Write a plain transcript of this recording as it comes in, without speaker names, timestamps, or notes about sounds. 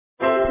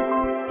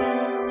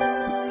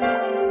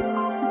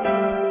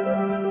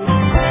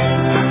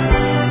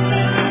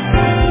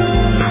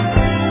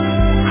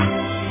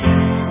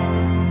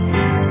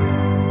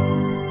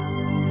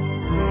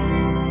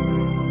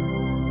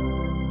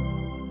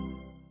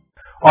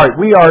All right,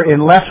 we are in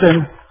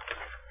lesson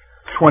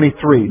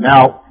 23.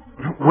 Now,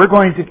 we're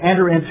going to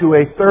enter into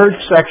a third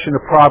section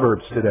of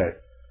Proverbs today.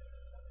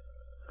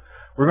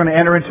 We're going to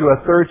enter into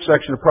a third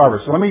section of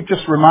Proverbs. So let me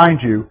just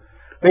remind you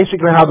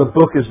basically how the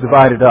book is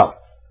divided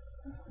up.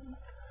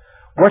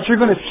 What you're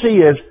going to see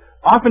is,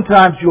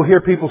 oftentimes you'll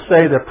hear people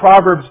say that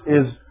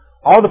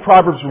all the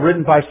Proverbs were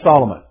written by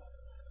Solomon.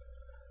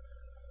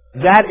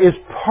 That is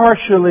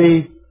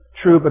partially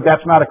true, but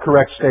that's not a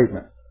correct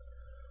statement.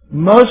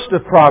 Most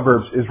of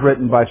Proverbs is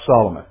written by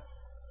Solomon.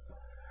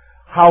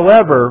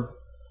 However,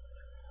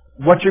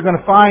 what you're going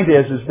to find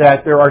is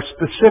that there are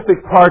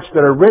specific parts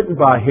that are written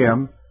by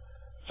him.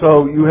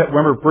 So you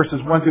remember verses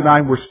 1 through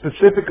 9 were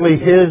specifically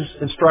his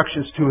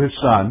instructions to his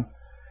son.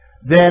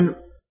 Then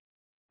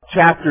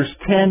chapters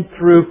 10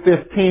 through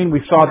 15,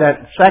 we saw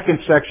that second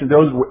section.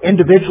 Those were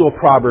individual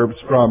proverbs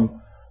from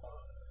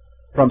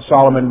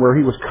Solomon, where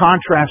he was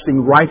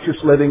contrasting righteous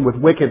living with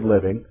wicked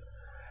living.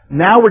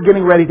 Now we're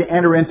getting ready to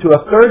enter into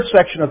a third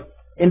section of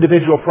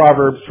individual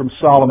proverbs from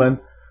Solomon,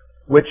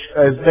 which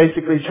is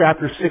basically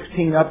chapter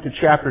 16 up to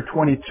chapter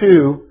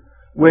 22,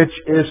 which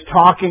is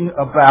talking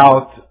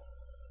about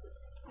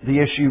the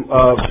issue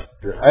of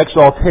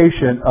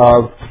exaltation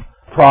of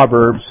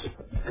proverbs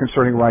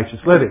concerning righteous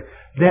living.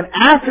 Then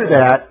after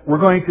that, we're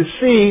going to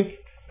see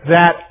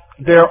that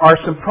there are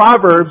some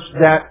proverbs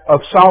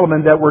of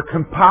Solomon that were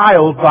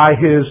compiled by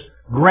his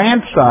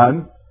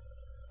grandson,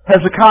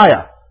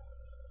 Hezekiah.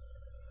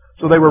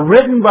 So they were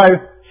written by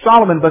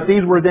Solomon, but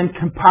these were then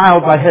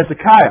compiled by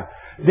Hezekiah.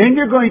 Then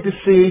you're going to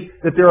see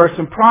that there are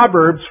some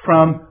proverbs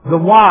from the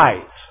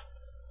wise,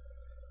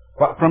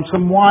 from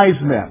some wise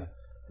men.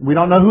 We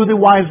don't know who the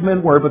wise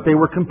men were, but they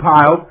were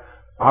compiled,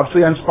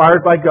 obviously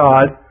inspired by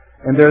God,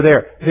 and they're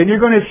there. Then you're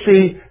going to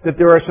see that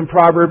there are some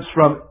proverbs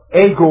from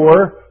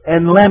Agor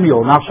and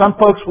Lemuel. Now, some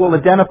folks will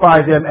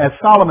identify them as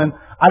Solomon.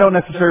 I don't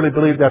necessarily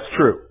believe that's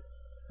true.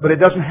 But it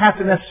doesn't have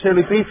to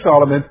necessarily be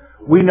Solomon.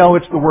 We know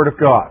it's the Word of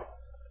God.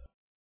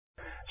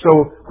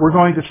 So we're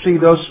going to see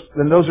those,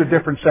 and those are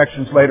different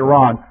sections later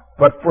on.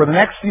 But for the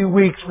next few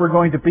weeks, we're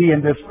going to be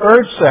in this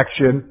third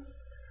section,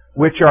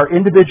 which are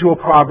individual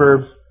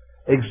proverbs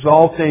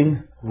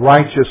exalting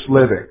righteous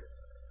living.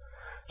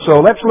 So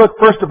let's look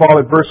first of all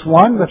at verse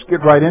 1. Let's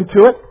get right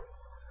into it.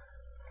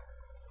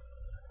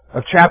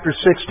 Of chapter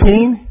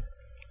 16.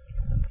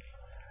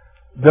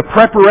 The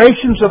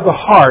preparations of the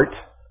heart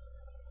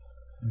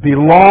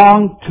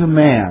belong to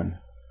man,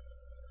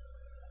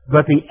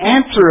 but the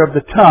answer of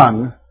the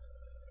tongue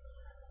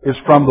is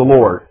from the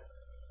Lord.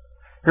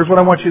 Here's what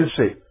I want you to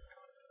see.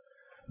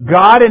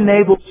 God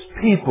enables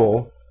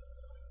people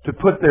to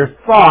put their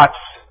thoughts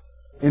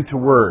into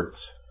words.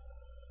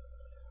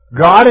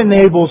 God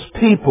enables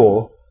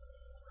people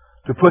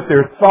to put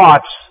their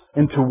thoughts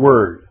into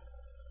words.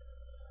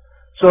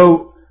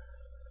 So,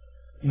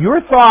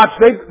 your thoughts,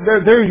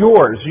 they're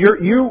yours.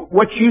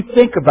 What you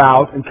think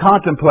about and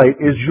contemplate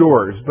is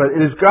yours. But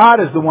it is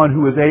God is the one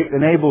who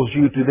enables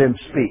you to then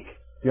speak.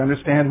 You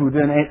understand? Who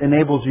then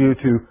enables you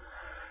to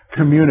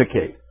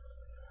communicate.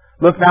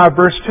 Look now at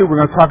verse 2.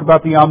 We're going to talk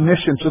about the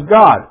omniscience of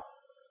God.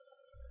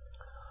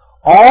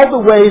 All the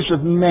ways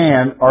of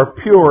man are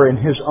pure in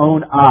his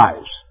own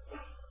eyes,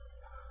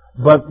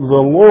 but the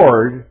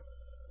Lord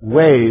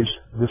weighs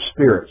the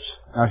spirits.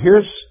 Now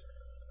here's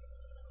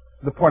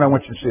the point I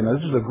want you to see. Now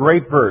this is a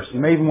great verse. You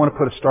may even want to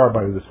put a star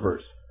by this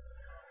verse.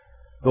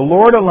 The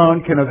Lord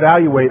alone can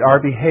evaluate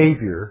our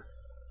behavior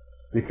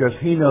because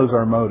He knows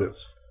our motives.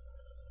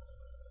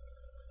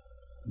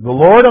 The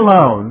Lord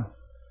alone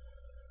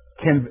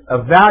can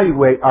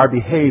evaluate our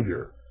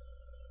behavior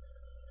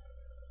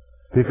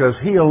because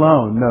He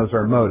alone knows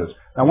our motives.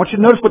 Now I want you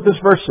to notice what this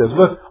verse says.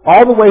 Look,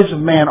 all the ways of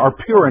man are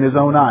pure in his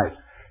own eyes.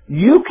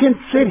 You can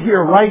sit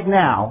here right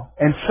now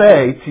and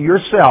say to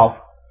yourself,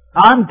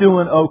 I'm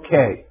doing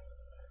okay.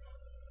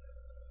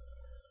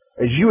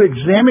 As you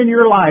examine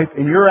your life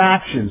and your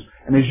actions,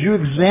 and as you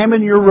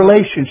examine your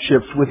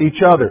relationships with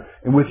each other,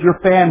 and with your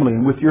family,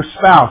 and with your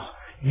spouse,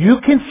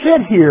 you can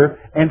sit here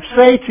and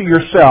say to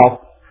yourself,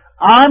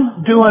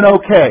 I'm doing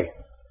okay.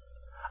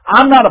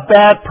 I'm not a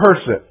bad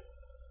person.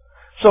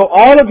 So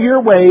all of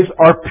your ways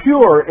are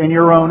pure in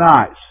your own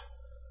eyes.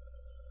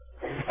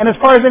 And as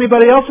far as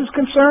anybody else is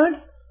concerned,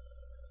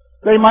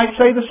 they might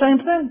say the same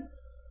thing.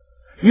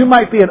 You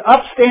might be an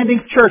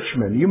upstanding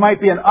churchman. You might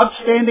be an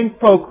upstanding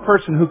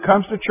person who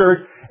comes to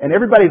church and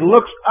everybody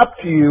looks up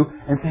to you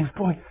and thinks,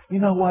 boy, you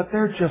know what,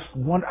 they're just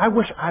one. I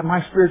wish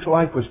my spiritual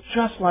life was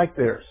just like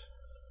theirs.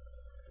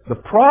 The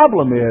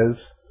problem is,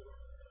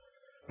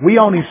 we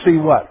only see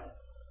what?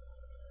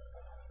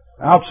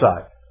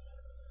 Outside.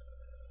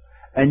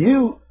 And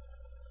you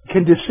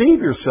can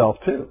deceive yourself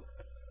too.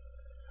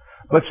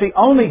 But see,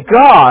 only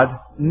God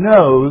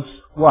knows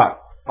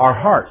what? Our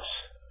hearts.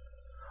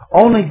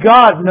 Only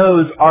God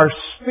knows our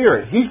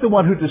spirit. He's the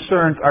one who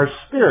discerns our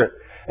spirit.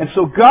 And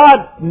so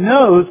God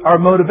knows our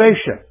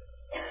motivation.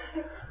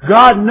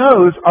 God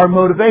knows our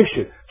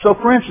motivation. So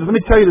for instance, let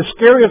me tell you the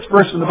scariest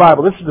verse in the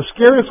Bible. This is the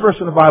scariest verse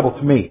in the Bible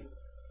to me.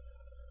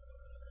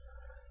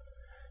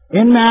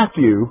 In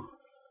Matthew,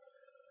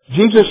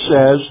 Jesus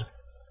says,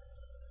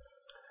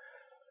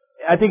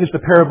 I think it's the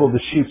parable of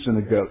the sheep and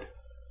the goat.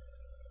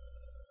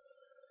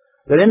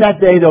 That in that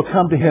day they'll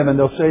come to Him and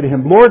they'll say to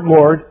Him, Lord,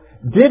 Lord,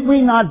 did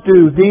we not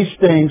do these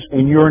things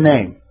in Your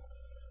name?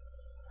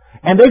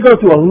 And they go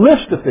through a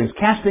list of things,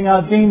 casting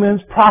out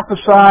demons,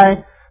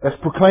 prophesying, that's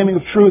proclaiming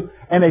of truth,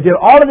 and they did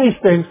all of these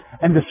things.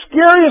 And the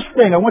scariest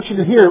thing, I want you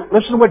to hear,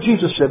 listen to what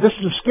Jesus said. This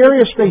is the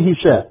scariest thing He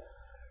said.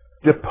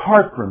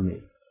 Depart from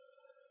me.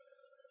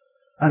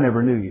 I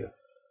never knew you.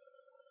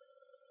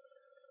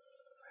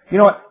 You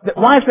know what?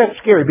 Why is that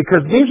scary?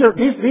 Because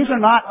these are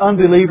not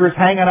unbelievers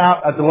hanging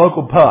out at the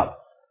local pub.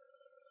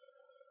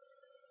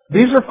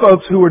 These are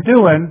folks who are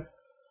doing,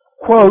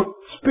 quote,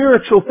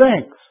 spiritual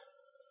things.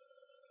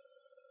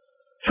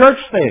 Church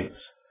things.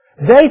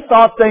 They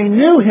thought they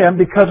knew Him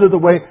because of the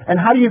way, and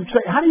how do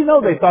you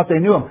know they thought they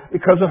knew Him?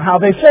 Because of how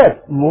they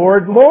said,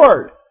 Lord,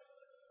 Lord.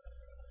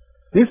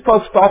 These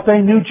folks thought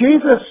they knew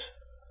Jesus.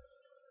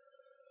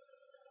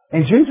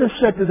 And Jesus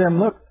said to them,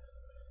 look,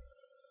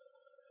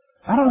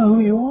 I don't know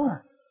who you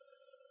are.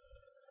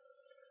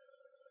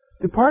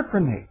 Depart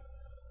from me.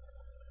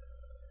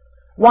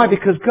 Why?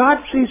 Because God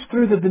sees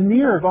through the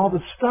veneer of all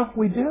the stuff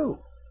we do.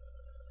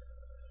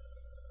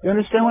 You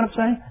understand what I'm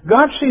saying?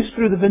 God sees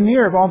through the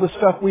veneer of all the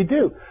stuff we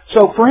do.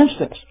 So, for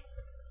instance,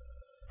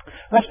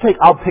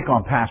 I'll pick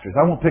on pastors.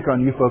 I won't pick on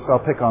you folks. I'll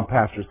pick on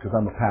pastors because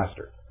I'm a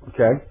pastor.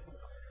 Okay?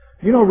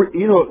 You know,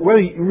 whether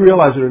you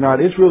realize it or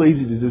not, it's really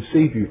easy to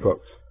deceive you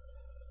folks.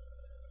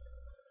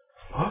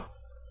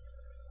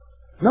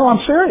 No,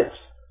 I'm serious.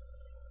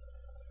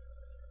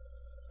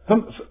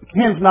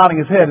 Ken's nodding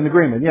his head in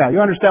agreement. Yeah, you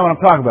understand what I'm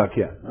talking about,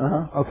 Ken?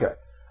 Okay.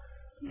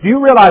 Do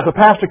you realize a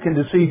pastor can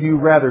deceive you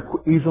rather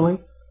easily?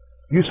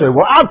 You say,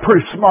 well, I'm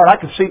pretty smart. I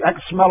can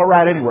smell a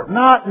rat anywhere.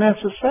 Not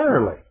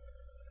necessarily.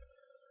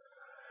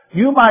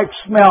 You might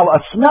smell a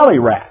smelly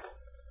rat.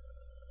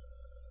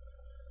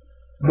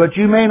 But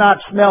you may not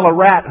smell a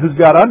rat who's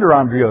got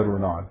underarm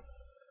deodorant on.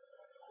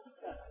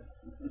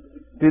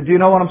 Did you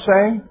know what I'm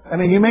saying? I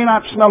mean, you may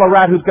not smell a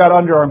rat who's got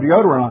underarm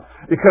deodorant on.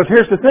 Because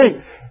here's the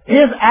thing.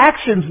 His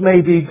actions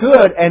may be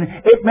good, and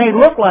it may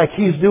look like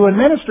he's doing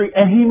ministry,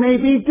 and he may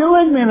be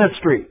doing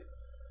ministry.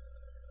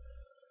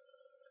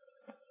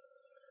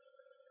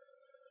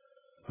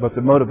 But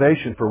the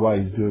motivation for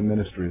why he's doing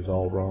ministry is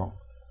all wrong.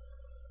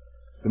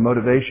 The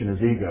motivation is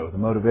ego. The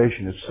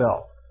motivation is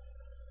self.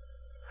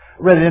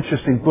 I read an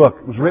interesting book.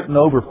 It was written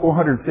over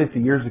 450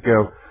 years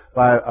ago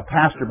by a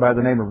pastor by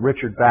the name of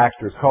Richard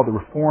Baxter. It's called The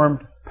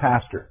Reformed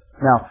Pastor.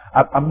 Now,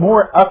 a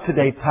more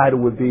up-to-date title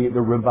would be The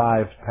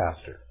Revived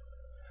Pastor.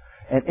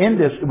 And in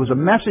this, it was a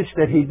message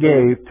that he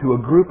gave to a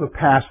group of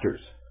pastors.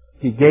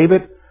 He gave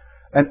it,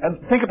 and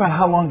think about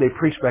how long they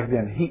preached back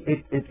then.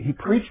 He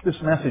preached this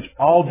message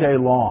all day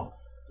long.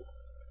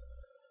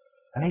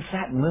 And they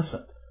sat and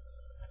listened.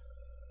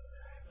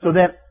 So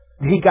then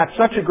he got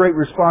such a great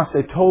response,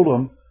 they told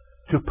him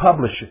to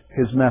publish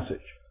his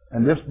message.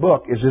 And this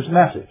book is his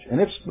message. And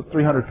it's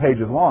 300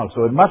 pages long,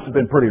 so it must have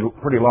been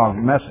pretty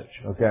long message,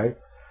 okay?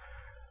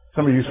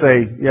 Some of you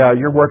say, yeah,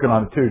 you're working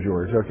on it too,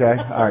 George,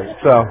 okay? All right,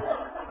 so,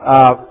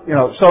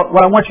 so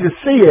what I want you to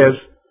see is,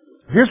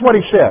 here's what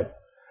he said.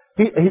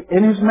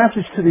 In his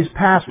message to these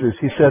pastors,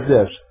 he said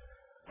this,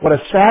 what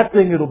a sad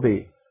thing it'll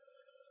be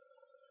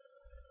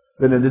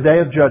that in the day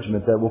of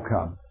judgment that will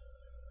come,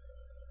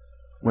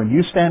 when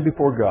you stand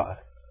before God,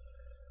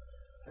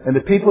 and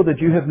the people that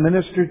you have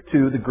ministered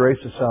to the grace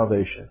of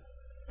salvation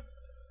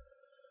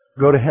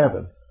go to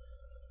heaven,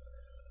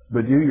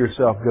 but you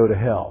yourself go to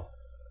hell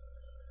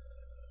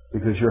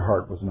because your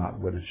heart was not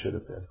what it should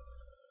have been.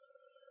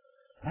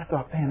 And I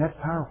thought, man, that's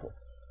powerful.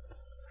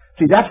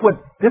 See,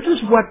 this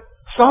is what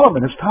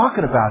Solomon is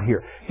talking about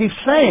here. He's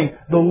saying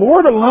the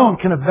Lord alone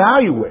can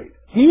evaluate.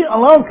 He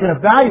alone can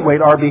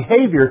evaluate our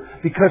behavior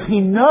because He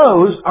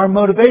knows our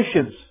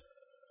motivations.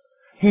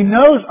 He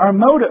knows our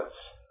motives.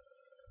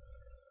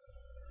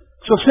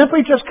 So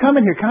simply just come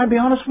in here. Can I be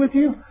honest with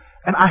you?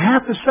 And I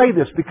have to say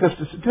this because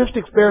the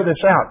statistics bear this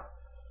out.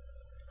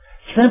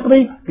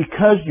 Simply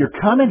because you're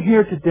coming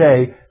here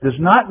today does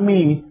not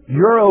mean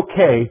you're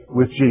okay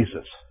with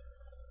Jesus.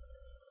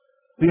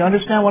 Do you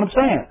understand what I'm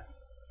saying?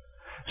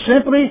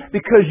 Simply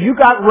because you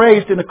got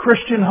raised in a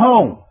Christian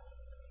home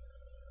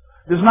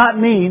does not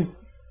mean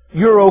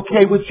you're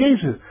okay with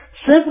Jesus.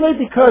 Simply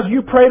because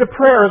you prayed a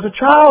prayer as a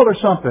child or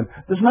something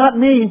does not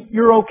mean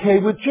you're okay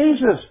with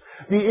Jesus.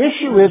 The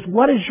issue is,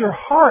 what is your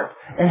heart?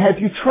 And have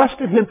you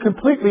trusted Him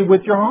completely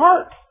with your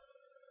heart?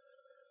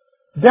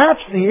 That's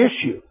the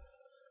issue.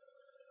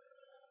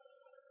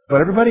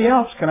 But everybody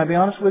else, can I be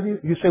honest with you?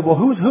 You say, well,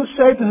 who's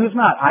saved and who's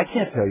not? I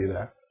can't tell you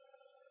that.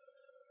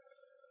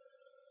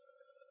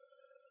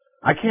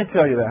 I can't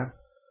tell you that.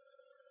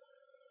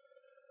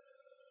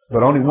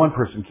 But only one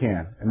person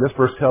can. And this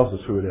verse tells us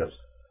who it is.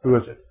 Who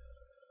is it?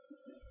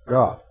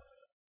 God.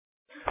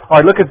 All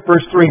right, look at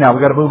verse 3 now.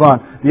 We've got to move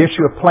on. The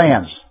issue of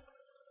plans.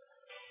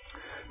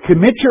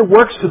 Commit your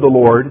works to the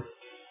Lord,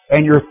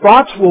 and your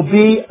thoughts will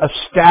be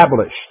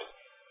established.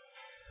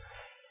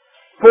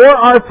 For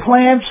our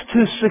plans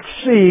to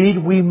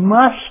succeed, we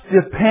must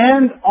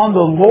depend on the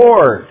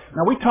Lord.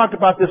 Now, we talked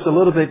about this a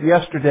little bit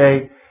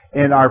yesterday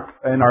in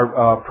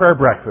our prayer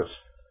breakfast.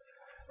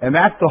 And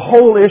that's the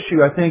whole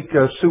issue. I think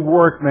Sue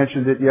Warwick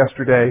mentioned it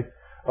yesterday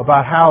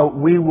about how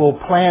we will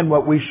plan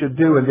what we should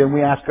do and then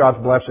we ask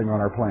God's blessing on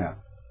our plan.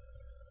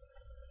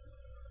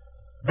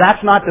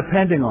 That's not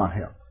depending on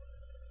Him.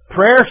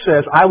 Prayer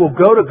says, I will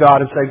go to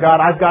God and say,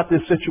 God, I've got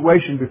this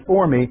situation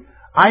before me.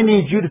 I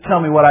need you to tell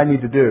me what I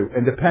need to do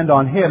and depend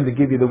on Him to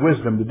give you the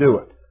wisdom to do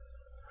it.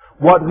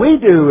 What we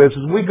do is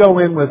we go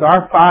in with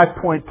our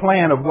 5-point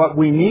plan of what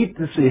we need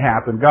to see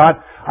happen. God,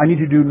 I need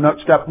to do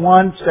step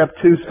 1, step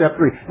 2, step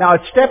 3. Now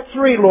at step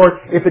 3, Lord,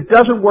 if it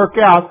doesn't work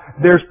out,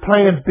 there's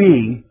plan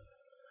B,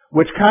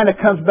 which kind of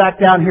comes back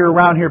down here,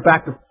 around here,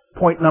 back to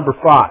point number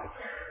 5.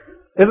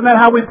 Isn't that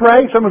how we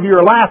pray? Some of you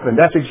are laughing.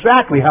 That's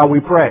exactly how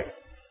we pray.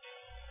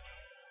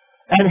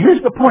 And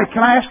here's the point.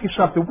 Can I ask you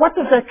something? What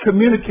does that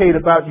communicate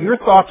about your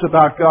thoughts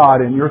about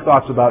God and your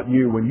thoughts about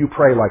you when you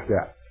pray like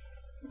that?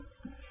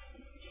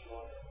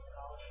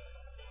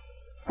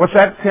 What's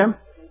that, Tim?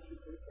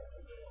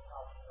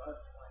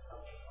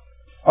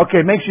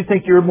 Okay, makes you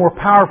think you're more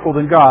powerful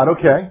than God.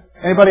 Okay.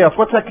 Anybody else?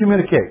 What's that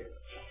communicate?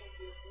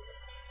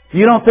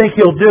 You don't think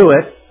He'll do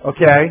it.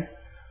 Okay.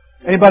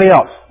 Anybody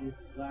else?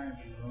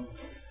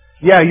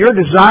 Yeah, you're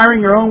desiring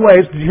your own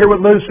ways. Did you hear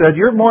what Lou said?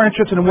 You're more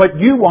interested in what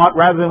you want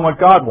rather than what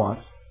God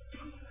wants.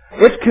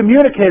 It's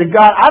communicating,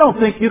 God, I don't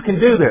think you can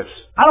do this.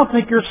 I don't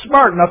think you're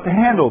smart enough to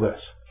handle this.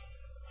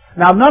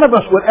 Now, none of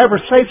us would ever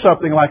say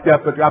something like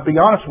that, but I'll be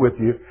honest with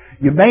you.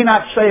 You may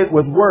not say it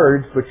with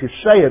words, but you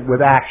say it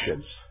with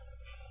actions.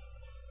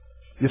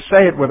 You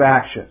say it with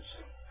actions.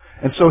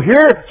 And so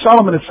here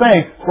Solomon is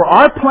saying, for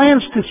our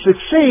plans to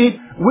succeed,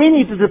 we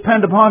need to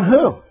depend upon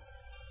who?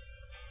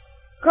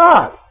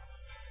 God.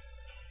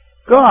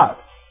 God.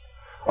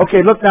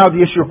 Okay, look now at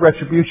the issue of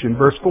retribution,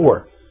 verse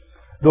 4.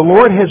 The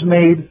Lord has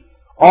made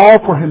all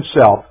for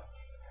Himself,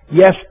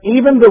 yes,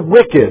 even the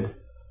wicked,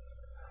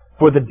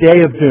 for the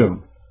day of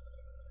doom.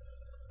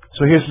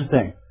 So here's the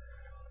thing.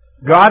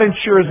 God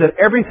ensures that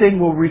everything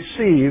will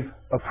receive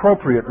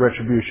appropriate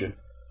retribution.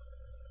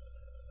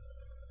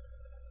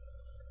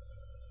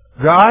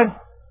 God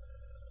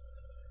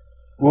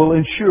will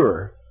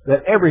ensure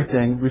that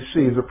everything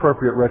receives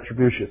appropriate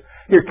retribution.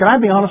 Here, can I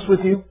be honest with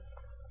you?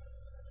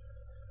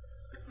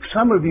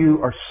 Some of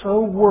you are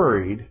so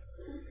worried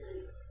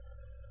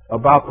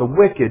about the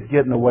wicked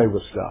getting away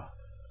with stuff.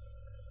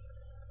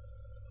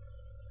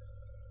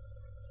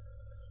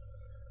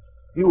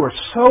 You are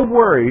so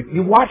worried.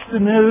 You watch the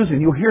news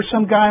and you hear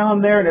some guy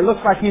on there and it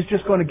looks like he's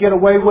just going to get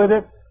away with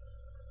it.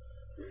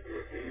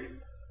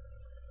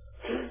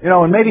 You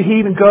know, and maybe he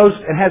even goes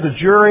and has a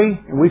jury,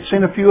 and we've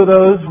seen a few of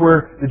those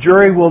where the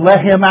jury will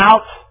let him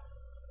out.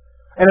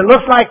 And it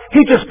looks like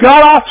he just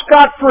got off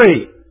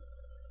scot-free.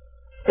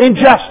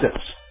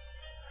 Injustice.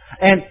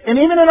 And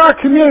even in our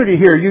community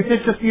here,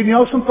 you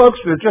know some folks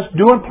that are just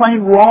doing plain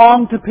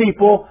wrong to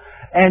people,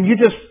 and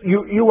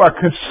you are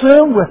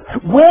consumed with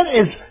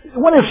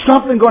when is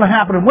something going to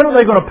happen, and when are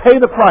they going to pay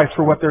the price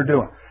for what they're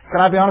doing? Can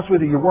I be honest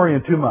with you? You're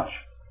worrying too much.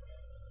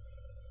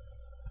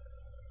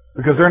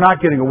 Because they're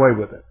not getting away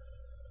with it.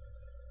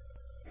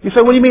 You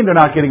say, what do you mean they're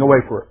not getting away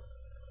with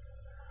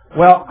it?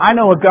 Well, I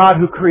know a God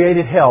who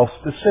created hell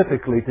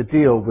specifically to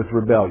deal with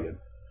rebellion.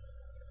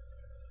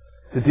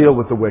 To deal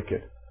with the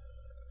wicked.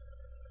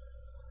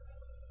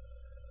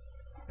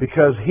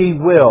 Because He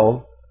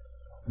will,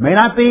 may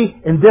not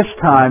be in this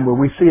time where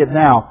we see it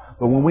now,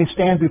 but when we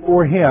stand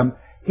before Him,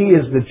 He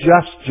is the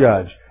just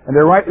judge. And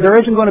there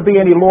isn't going to be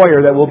any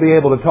lawyer that will be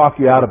able to talk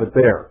you out of it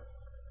there.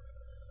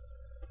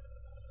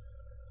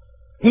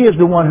 He is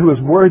the one who is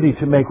worthy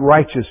to make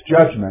righteous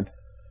judgment,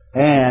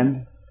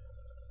 and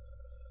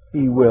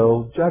He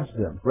will judge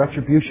them.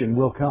 Retribution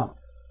will come.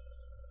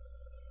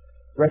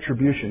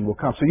 Retribution will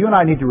come. So you and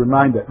I need to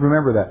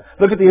remember that.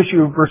 Look at the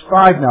issue of verse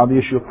 5 now, the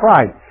issue of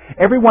pride.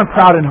 Everyone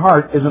proud in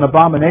heart is an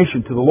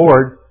abomination to the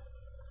Lord.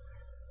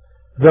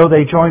 Though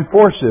they join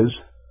forces,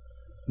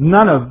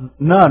 none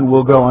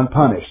will go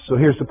unpunished. So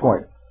here's the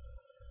point.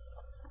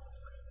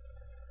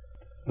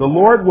 The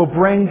Lord will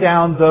bring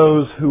down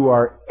those who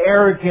are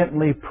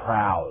arrogantly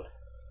proud.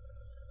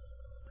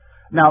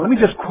 Now, let me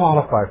just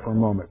qualify for a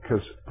moment,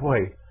 because,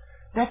 boy,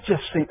 this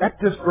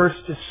verse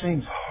just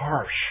seems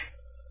harsh.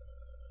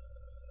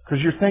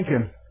 Because you're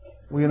thinking,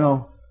 well, you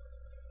know,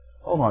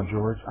 hold on,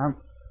 George,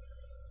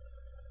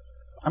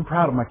 I'm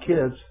proud of my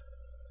kids.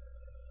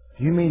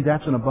 Do you mean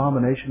that's an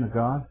abomination to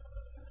God?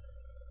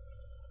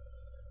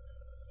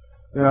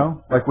 You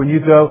know, like when you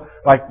go,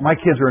 like my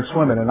kids are in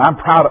swimming, and I'm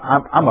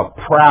a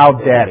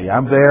proud daddy.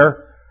 I'm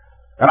there,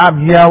 and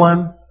I'm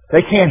yelling.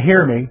 They can't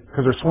hear me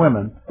because they're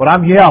swimming, but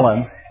I'm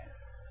yelling,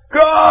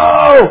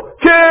 go,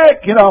 kick,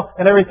 you know,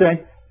 and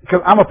everything,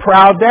 because I'm a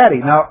proud daddy.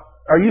 Now,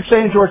 are you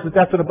saying, George, that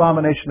that's an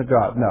abomination to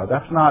God? No,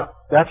 that's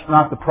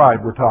not the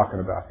pride we're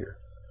talking about here.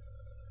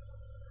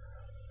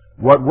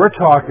 What we're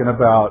talking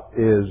about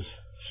is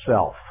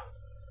self.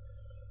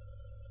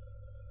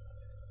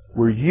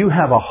 Where you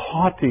have a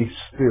haughty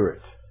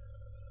spirit.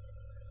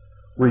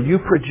 Where you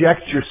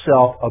project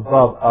yourself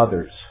above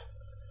others.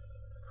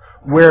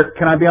 Where,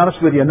 can I be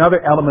honest with you,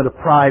 another element of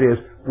pride is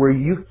where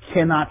you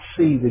cannot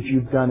see that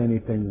you've done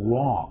anything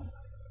wrong.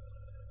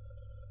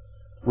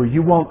 Where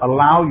you won't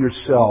allow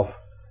yourself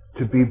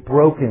to be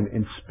broken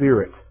in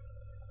spirit,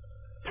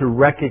 to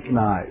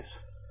recognize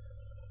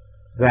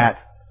that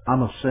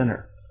I'm a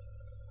sinner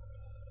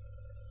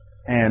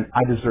and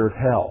I deserve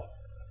hell.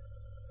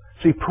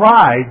 See,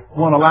 pride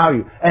won't allow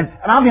you. And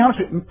I'll be honest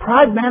with you,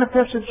 pride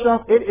manifests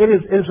itself. It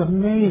is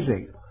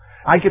amazing.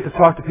 I get to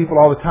talk to people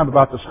all the time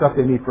about the stuff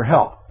they need for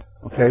help,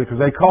 okay, because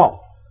they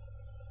call.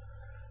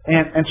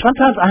 And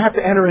sometimes I have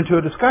to enter into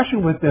a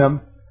discussion with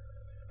them,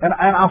 and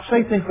I'll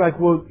say things like,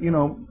 well,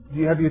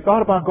 have you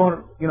thought about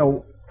going,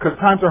 because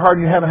times are hard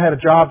and you haven't had a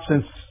job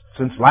since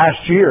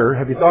last year.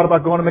 Have you thought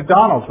about going to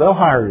McDonald's? They'll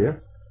hire you.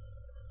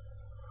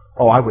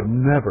 Oh, I would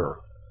never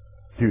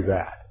do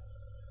that.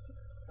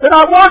 They're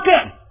not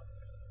working.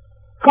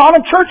 Call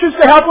them churches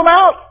to help them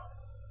out.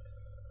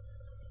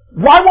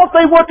 Why won't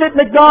they work at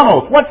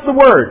McDonald's? What's the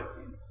word?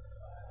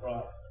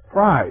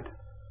 Pride.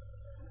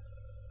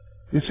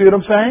 You see what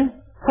I'm saying?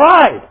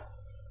 Pride.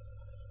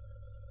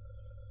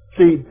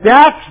 See,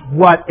 that's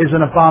what is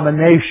an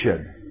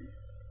abomination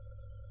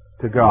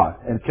to God.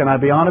 And can I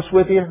be honest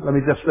with you? Let me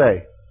just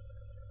say,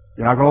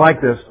 you're not going to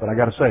like this, but I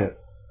got to say it.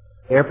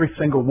 Every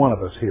single one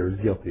of us here is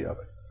guilty of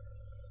it.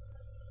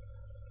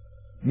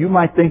 You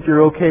might think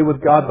you're okay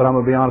with God, but I'm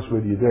going to be honest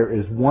with you. There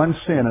is one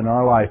sin in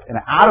our life, and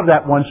out of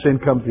that one sin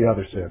comes the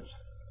other sins.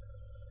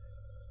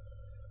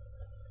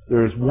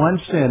 There is one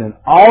sin in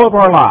all of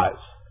our lives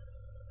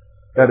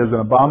that is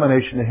an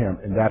abomination to Him,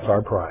 and that's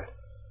our pride.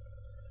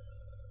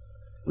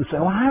 We say,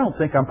 well, I don't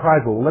think I'm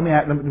prideful. Well, let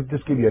me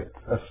just give you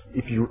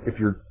if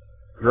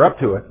you're up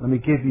to it, let me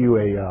give you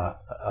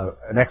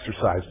an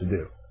exercise to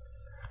do.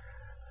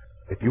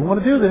 If you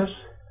want to do this,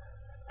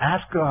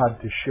 ask God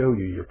to show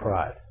you your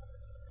pride.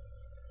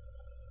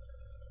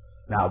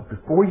 Now,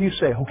 before you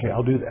say, okay,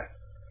 I'll do that,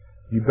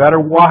 you better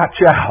watch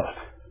out.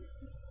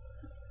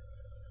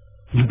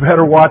 You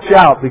better watch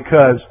out,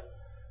 because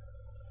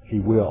He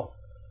will.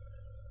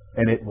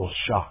 And it will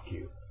shock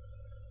you.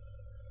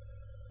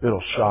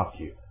 It'll shock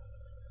you.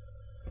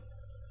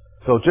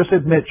 So just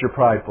admit you're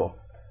prideful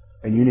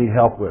and you need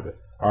help with it.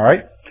 All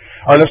right?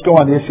 All right, let's go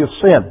on. The issue of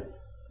sin.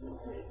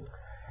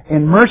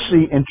 In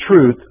mercy and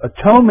truth,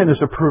 atonement is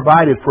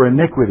provided for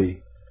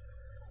iniquity,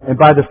 and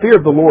by the fear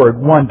of the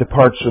Lord, one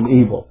departs from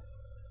evil.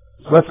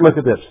 So let's look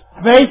at this.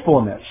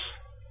 Faithfulness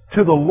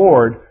to the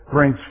Lord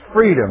brings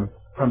freedom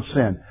from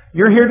sin.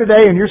 You're here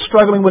today and you're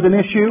struggling with an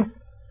issue.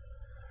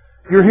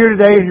 You're here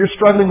today and you're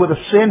struggling with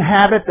a sin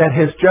habit that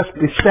has just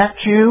beset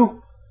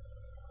you,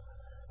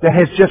 that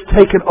has just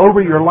taken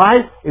over your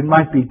life. It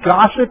might be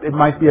gossip. It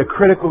might be a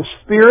critical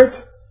spirit.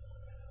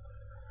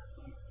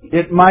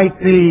 It might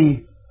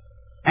be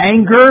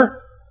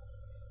anger.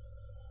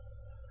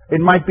 It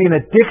might be an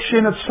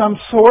addiction of some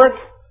sort.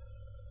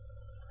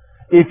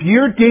 If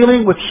you're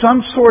dealing with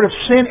some sort of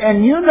sin,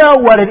 and you know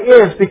what it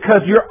is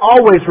because you're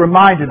always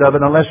reminded of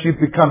it unless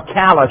you've become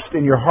calloused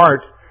in your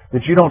heart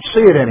that you don't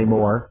see it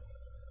anymore.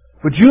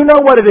 But you know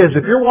what it is.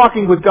 If you're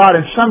walking with God,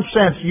 in some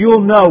sense,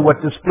 you'll know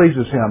what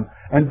displeases Him.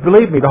 And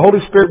believe me, the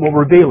Holy Spirit will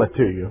reveal it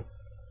to you.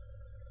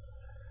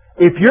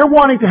 If you're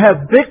wanting to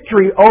have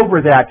victory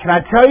over that, can I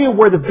tell you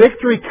where the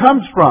victory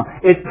comes from?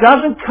 It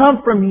doesn't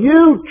come from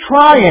you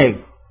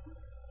trying.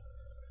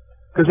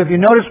 Because if you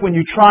notice, when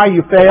you try,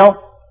 you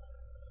fail.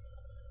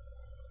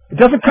 It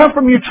doesn't come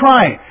from you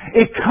trying.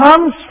 It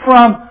comes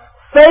from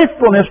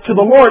faithfulness to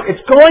the Lord.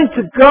 It's going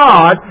to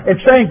God and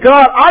saying,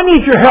 God, I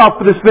need your help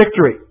for this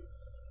victory.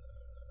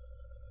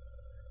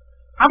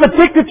 I'm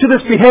addicted to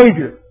this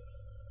behavior.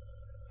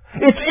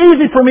 It's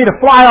easy for me to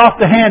fly off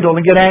the handle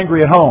and get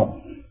angry at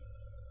home.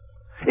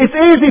 It's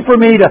easy for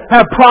me to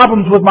have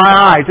problems with my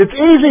eyes. It's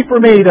easy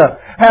for me to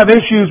have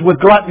issues with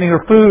gluttony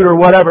or food or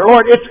whatever.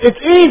 Lord,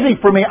 it's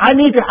easy for me. I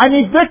need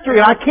victory,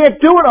 and I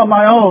can't do it on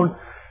my own.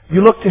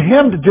 You look to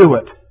Him to do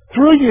it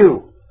through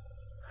you.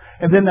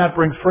 And then that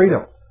brings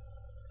freedom.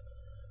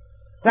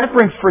 That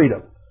brings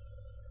freedom.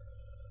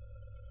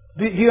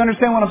 Do you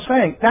understand what I'm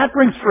saying? That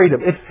brings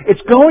freedom.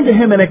 It's going to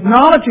Him and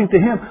acknowledging to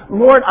Him,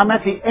 Lord, I'm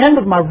at the end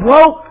of my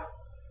rope.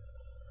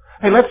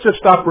 Hey, let's just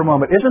stop for a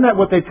moment. Isn't that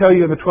what they tell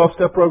you in the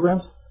 12-step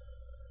programs?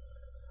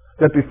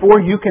 That before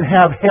you can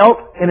have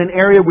help in an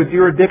area with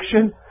your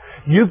addiction,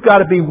 you've got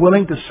to be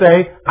willing to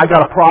say, I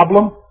got a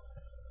problem.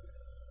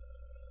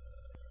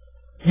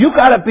 You've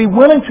got to be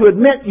willing to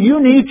admit you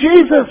need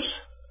Jesus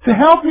to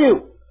help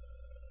you.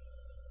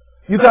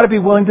 You've got to be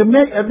willing to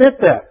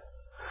admit that.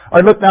 All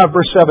right, look now at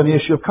verse 7, the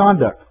issue of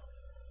conduct.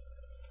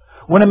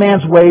 When a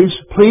man's ways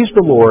please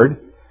the Lord,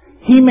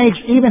 He makes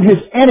even his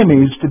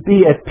enemies to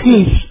be at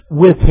peace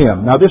with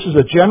him. Now, this is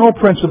a general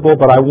principle,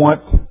 but I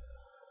want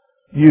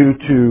you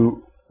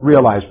to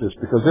realize this,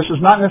 because this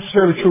is not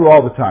necessarily true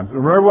all the time.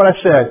 Remember what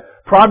I said.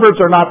 Proverbs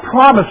are not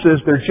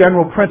promises, they're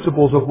general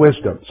principles of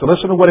wisdom. So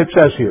listen to what it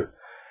says here.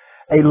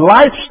 A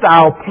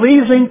lifestyle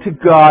pleasing to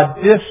God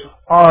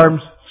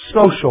disarms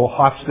social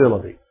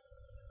hostility.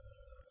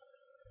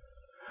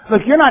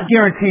 Look, you're not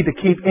guaranteed to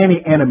keep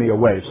any enemy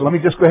away, so let me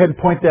just go ahead and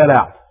point that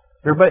out.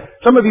 Everybody,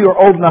 some of you are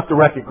old enough to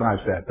recognize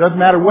that. Doesn't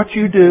matter what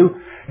you do,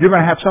 you're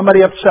going to have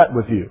somebody upset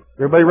with you.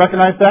 Everybody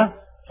recognize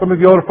that? Some of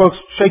you older folks,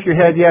 shake your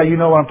head. Yeah, you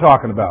know what I'm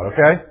talking about,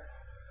 okay?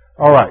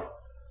 All right.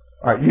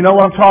 All right, you know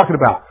what I'm talking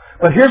about.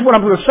 But here's what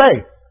I'm going to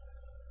say.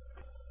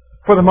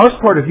 For the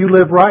most part, if you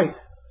live right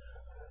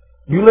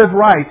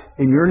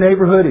in your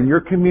neighborhood, in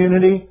your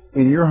community,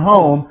 in your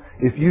home,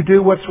 if you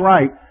do what's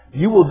right,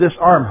 you will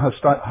disarm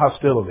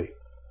hostility.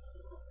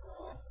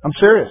 I'm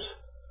serious.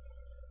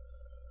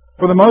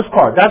 For the most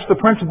part, that's the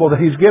principle that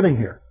he's giving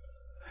here.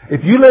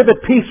 If you live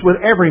at peace with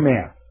every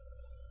man,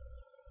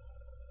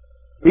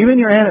 even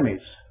your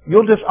enemies,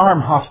 you'll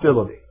disarm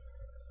hostility.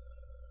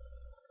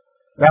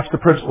 That's the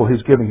principle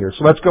he's giving here.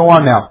 So let's go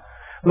on now.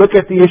 Look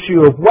at the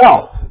issue of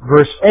wealth.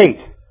 Verse 8.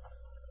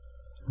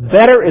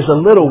 Better is a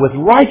little with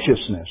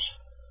righteousness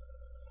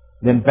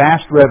than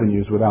vast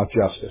revenues without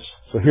justice.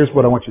 So here's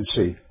what I want you to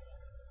see.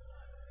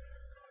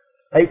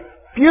 A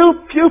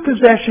few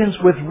possessions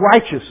with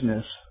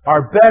righteousness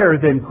are better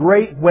than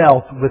great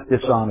wealth with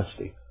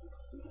dishonesty.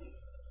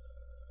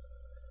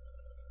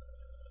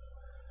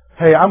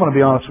 Hey, I'm going to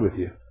be honest with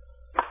you.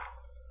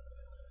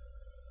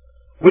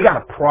 We got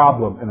a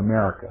problem in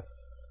America.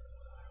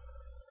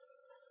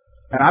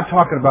 And I'm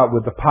talking about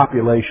with the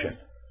population,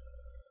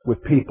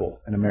 with people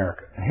in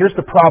America. And here's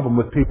the problem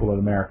with people in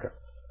America.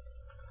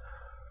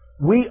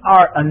 We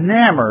are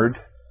enamored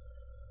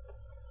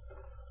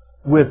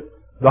with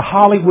the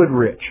Hollywood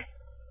rich.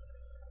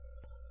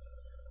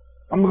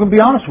 I'm going to be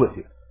honest with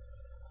you.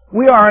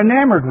 We are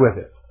enamored with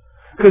it.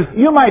 Because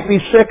you might be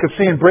sick of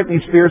seeing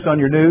Britney Spears on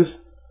your news.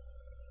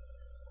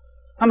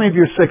 How many of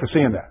you are sick of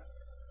seeing that?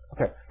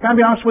 Okay. Can I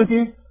be honest with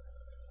you?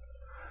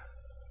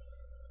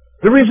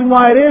 The reason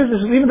why it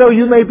is even though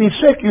you may be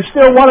sick, you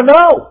still want to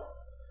know.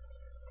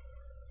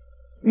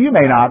 You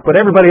may not, but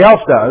everybody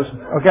else does.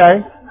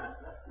 Okay?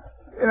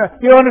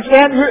 You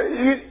understand?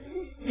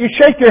 You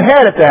shake your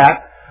head at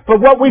that. But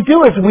what we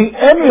do is we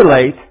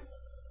emulate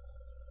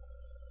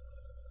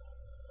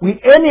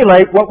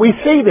what we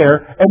see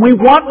there, and we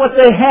want what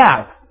they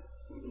have.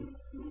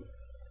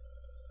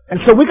 And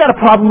so we got a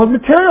problem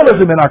with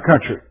materialism in our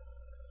country.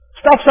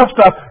 Stuff,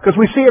 because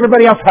we see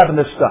everybody else having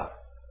this stuff.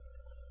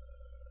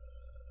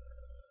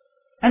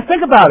 And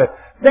think about it.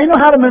 They know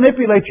how to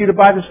manipulate you to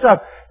buy this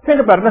stuff. Think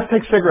about it. Let's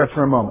take cigarettes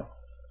for a moment.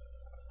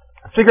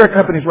 Cigarette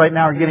companies right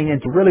now are getting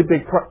into really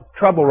big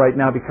trouble right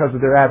now because of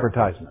their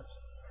advertisements.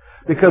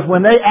 Because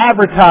when they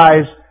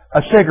advertise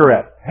a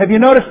cigarette, have you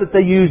noticed that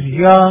they use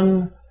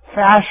young,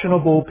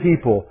 fashionable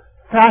people,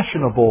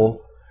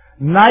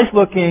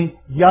 nice-looking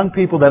young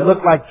people that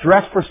look like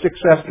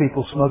dressed-for-success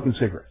people smoking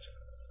cigarettes?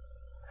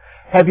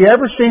 Have you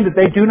ever seen that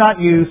they do not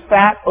use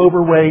fat,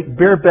 overweight,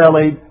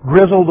 beer-bellied,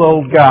 grizzled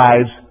old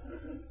guys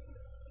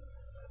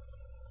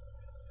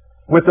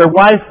with their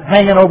wife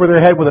hanging over their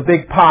head with a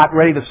big pot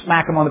ready to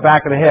smack them on the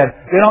back of the head?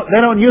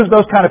 They don't use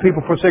those kind of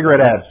people for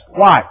cigarette ads.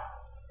 Why?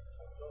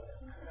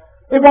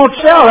 It won't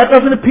sell. That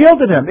doesn't appeal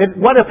to them.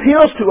 What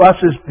appeals to us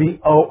is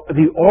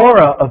the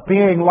aura of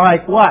being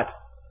like what?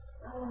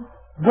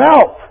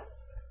 Wealth.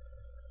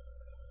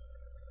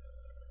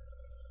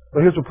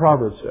 But here's what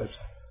Proverbs says.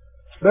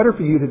 It's better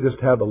for you to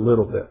just have a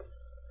little bit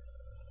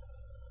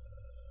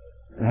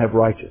and have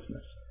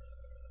righteousness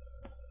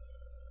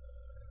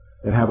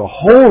than have a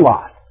whole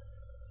lot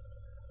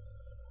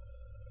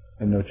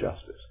and no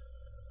justice.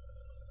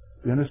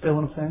 Do you understand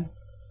what I'm saying?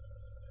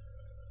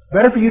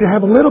 Better for you to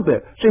have a little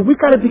bit. See, we've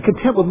got to be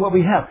content with what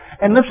we have.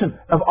 And listen,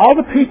 of all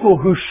the people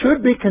who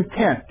should be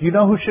content, do you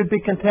know who should be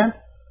content?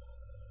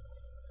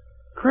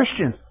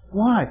 Christians.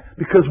 Why?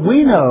 Because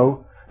we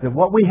know that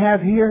what we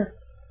have here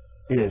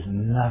is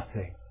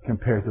nothing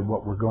compared to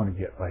what we're going to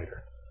get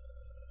later.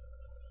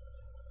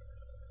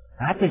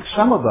 And I think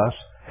some of us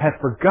have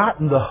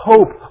forgotten the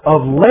hope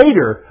of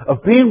later,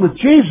 of being with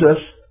Jesus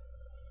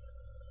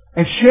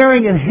and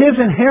sharing in His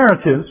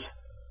inheritance.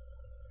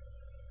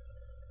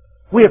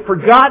 We have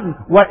forgotten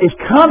what is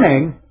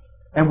coming,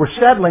 and we're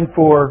settling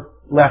for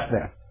less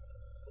than.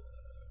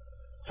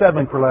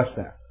 Settling for less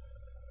than.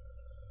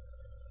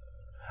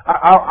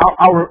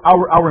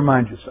 I'll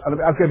remind you.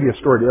 I'll give you a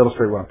story to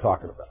illustrate what I'm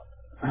talking about.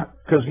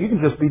 Because you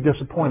can just be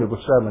disappointed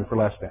with settling for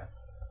less than.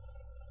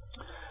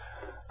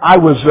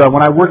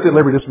 When I worked at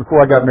Liberty, just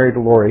before I got married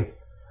to Lori,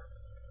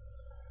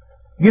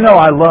 you know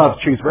I love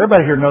cheeseburgers.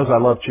 Everybody here knows I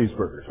love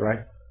cheeseburgers,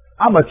 right?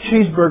 I'm a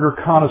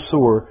cheeseburger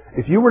connoisseur.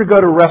 If you were to go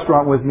to a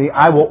restaurant with me,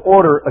 I will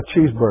order a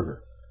cheeseburger.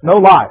 No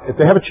lie. If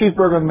they have a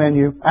cheeseburger on the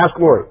menu, ask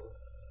Lori.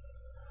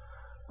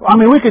 I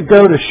mean, we could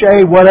go to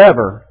Shea,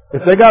 whatever.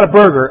 If they got a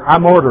burger,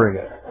 I'm ordering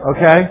it.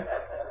 Okay?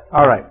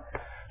 All right.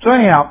 So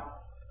anyhow,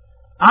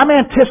 I'm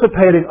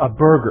anticipating a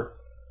burger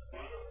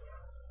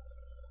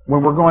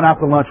when we're going out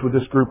to lunch with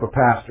this group of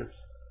pastors.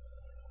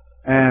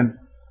 And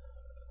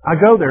I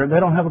go there and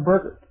they don't have a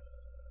burger.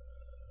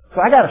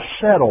 So I got to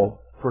settle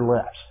for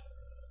less.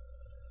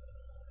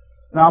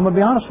 Now, I'm going to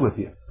be honest with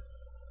you.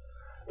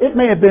 It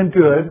may have been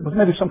good. It was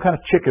maybe some kind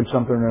of chicken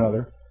something or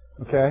another.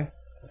 Okay?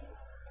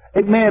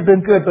 It may have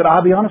been good, but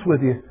I'll be honest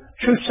with you.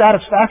 True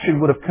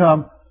satisfaction would have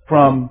come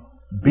from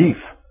beef.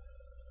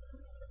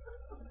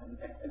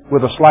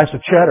 with a slice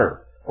of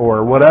cheddar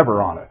or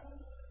whatever on it.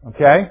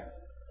 Okay?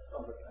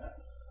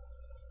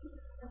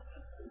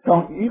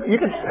 Don't, you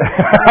can...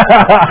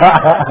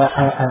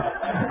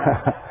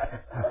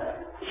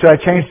 Should I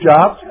change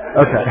jobs?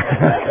 Okay.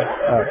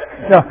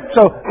 No.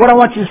 So what I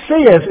want you to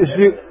see is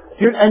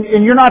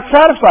you're not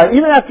satisfied.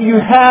 Even after you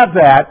have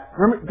that,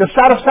 remember, the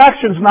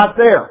satisfaction's not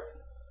there.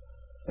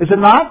 Is it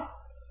not?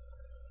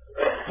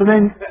 So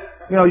then,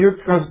 you're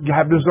going to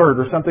have dessert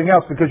or something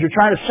else because you're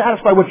trying to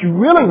satisfy what you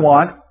really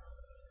want,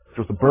 which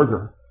was the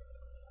burger.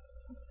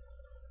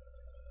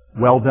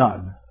 Well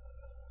done.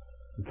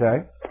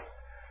 Okay?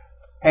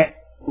 And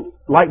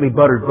lightly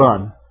buttered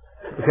bun.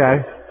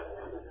 Okay?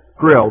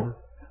 Grilled.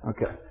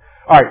 Okay.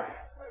 All right.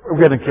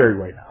 We're getting carried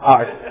away now. All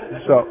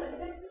right.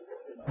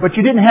 But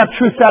you didn't have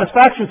true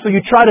satisfaction, so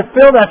you try to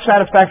fill that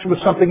satisfaction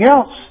with something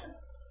else.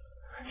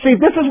 See,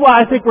 this is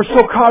why I think we're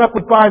so caught up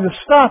with buying the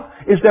stuff,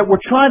 is that we're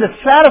trying to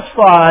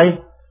satisfy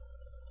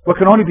what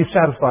can only be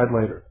satisfied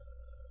later.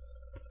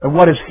 And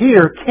what is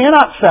here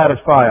cannot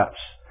satisfy us.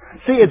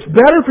 See, it's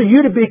better for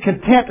you to be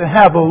content to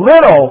have a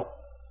little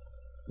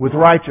with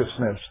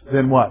righteousness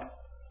than what?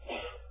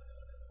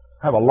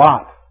 Have a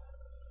lot.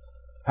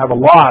 Have a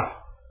lot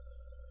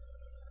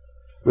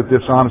with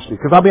dishonesty.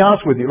 Because I'll be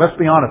honest with you, let's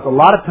be honest, a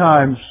lot of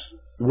times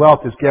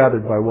wealth is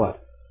gathered by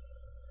what?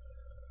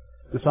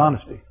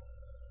 Dishonesty.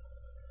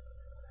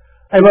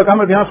 Hey, look, I'm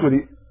going to be honest with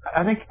you.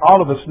 I think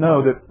all of us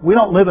know that we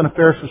don't live in a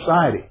fair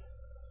society.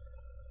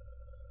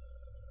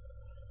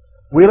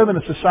 We live in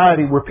a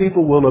society where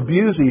people will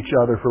abuse each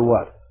other for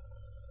what?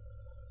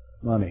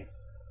 Money.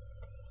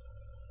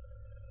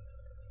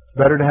 It's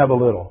better to have a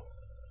little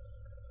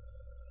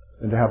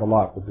than to have a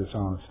lot with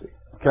dishonesty.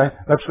 Okay?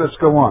 Let's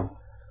go on.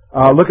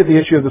 Look at the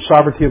issue of the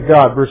sovereignty of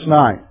God, verse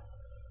 9.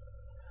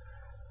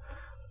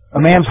 A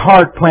man's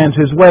heart plans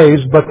his ways,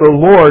 but the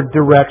Lord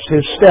directs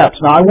his steps.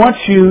 Now, I want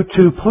you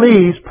to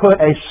please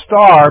put a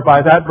star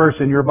by that verse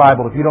in your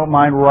Bible, if you don't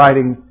mind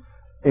writing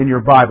in your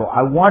Bible.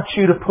 I want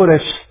you to put a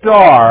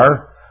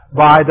star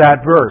by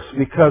that verse,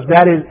 because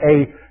that is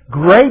a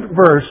great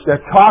verse that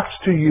talks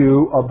to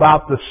you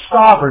about the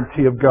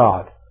sovereignty of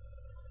God.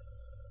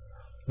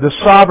 The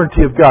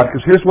sovereignty of God,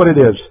 because here's what it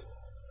is.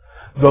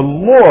 The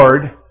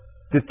Lord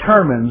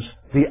determines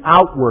the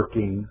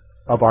outworking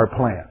of our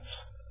plans.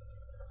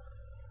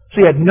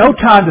 See, at no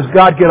time does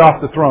God get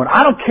off the throne.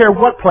 I don't care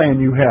what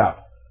plan you have.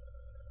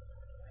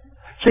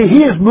 See, He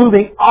is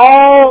moving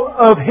all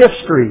of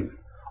history,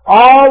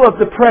 all of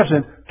the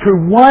present, to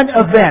one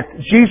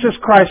event, Jesus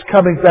Christ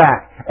coming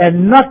back.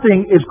 And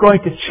nothing is going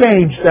to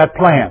change that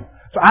plan.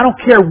 So I don't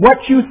care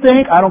what you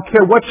think. I don't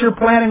care what you're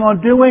planning on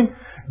doing.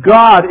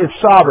 God is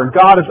sovereign.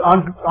 God is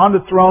on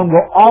the throne,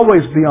 will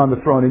always be on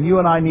the throne. And you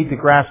and I need to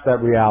grasp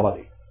that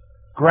reality.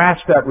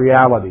 Grasp that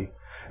reality.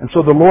 And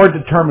so the Lord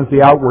determines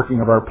the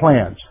outworking of our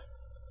plans.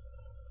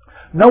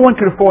 No one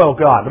can foil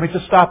God. Let me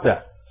just stop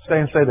that. Stay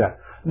and say that.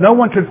 No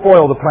one can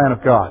foil the plan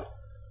of God.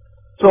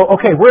 So,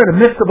 okay, we're in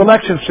the midst of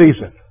election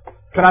season.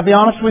 Can I be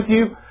honest with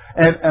you?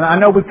 And I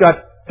know we've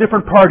got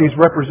different parties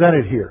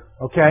represented here,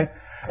 okay?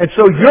 And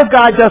so your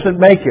guy doesn't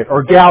make it,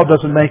 or gal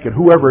doesn't make it,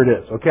 whoever it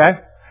is, okay?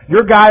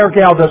 Your guy or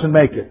gal doesn't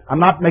make it. I'm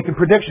not making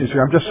predictions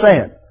here, I'm just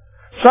saying.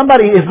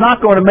 Somebody is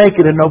not going to make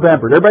it in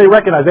November. Everybody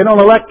recognize they don't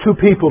elect two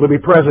people to be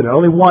president.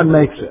 Only one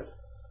makes it.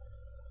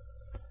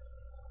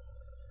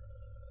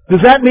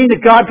 Does that mean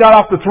that God got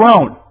off the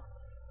throne?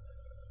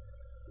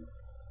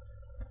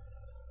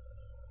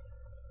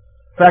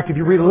 In fact, if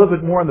you read a little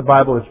bit more in the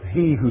Bible, it's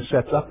He who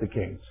sets up the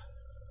kings.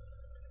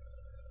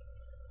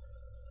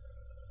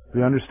 Do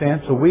you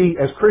understand? So we,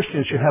 as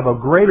Christians, should have a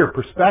greater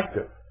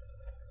perspective.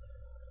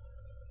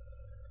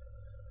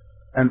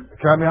 And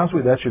can I be honest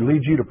with you, that should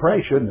lead you to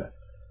pray, shouldn't it?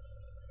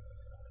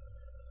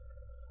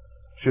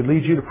 Should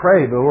lead you to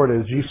pray, the Lord,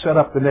 as you set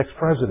up the next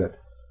president.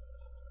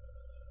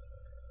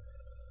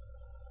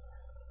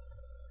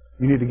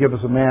 You need to give us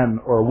a man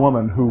or a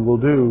woman who will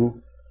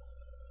do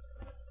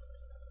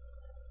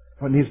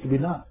what needs to be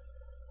done.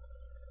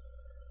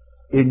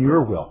 In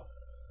your will.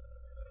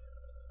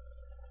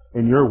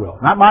 In your will.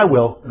 Not my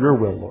will, your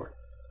will, Lord.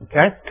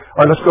 Okay?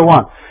 All right, let's go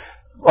on.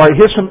 All right,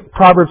 here's some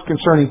Proverbs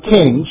concerning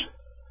kings.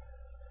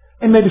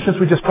 And maybe since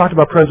we just talked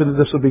about president,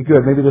 this will be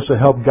good. Maybe this will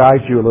help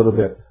guide you a little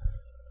bit.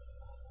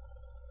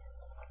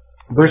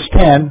 Verse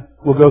 10,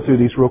 we'll go through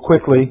these real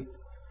quickly.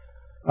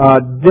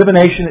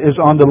 Divination is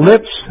on the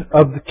lips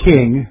of the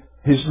king.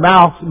 His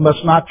mouth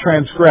must not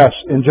transgress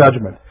in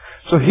judgment.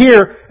 So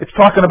here, it's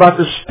talking about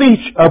the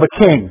speech of a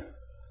king.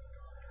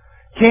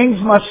 Kings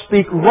must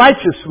speak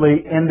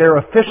righteously in their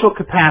official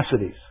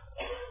capacities.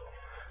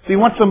 So you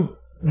want some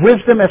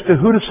wisdom as to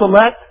who to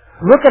select?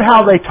 Look at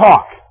how they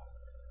talk.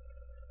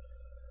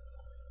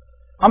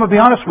 I'm going to be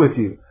honest with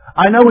you.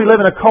 I know we live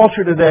in a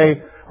culture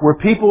today where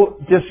people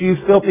just use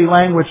filthy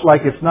language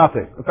like it's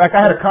nothing. In fact,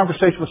 I had a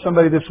conversation with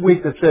somebody this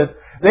week that said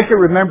they could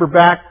remember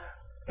back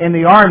in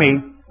the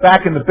Army,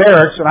 back in the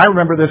barracks, and I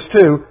remember this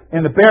too,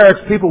 in the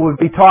barracks people would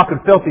be talking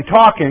filthy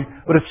talking,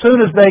 but as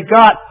soon as they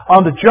got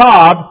on the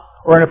job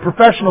or in a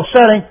professional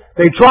setting,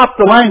 they dropped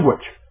the language.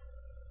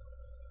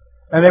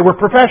 And they were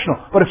professional.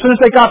 But as soon as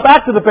they got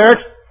back to the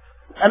barracks,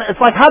 and it's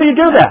like, how do you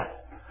do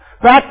that?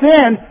 Back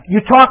then,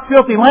 you talked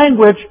filthy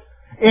language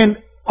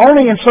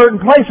only in certain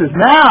places.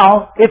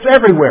 Now, it's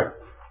everywhere.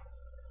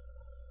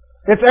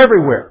 It's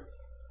everywhere.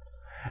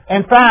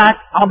 In fact,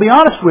 I'll be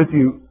honest with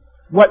you,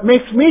 what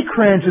makes me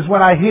cringe is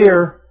when I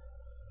hear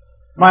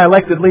my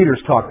elected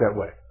leaders talk that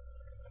way.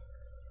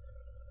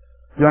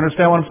 Do you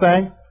understand what I'm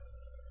saying?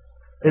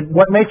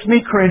 What makes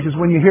me cringe is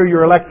when you hear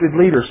your elected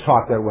leaders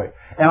talk that way.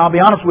 And I'll be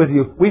honest with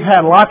you, we've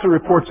had lots of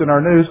reports in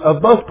our news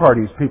of both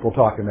parties, people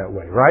talking that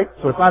way, right?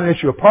 So it's not an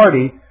issue of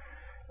party,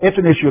 it's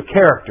an issue of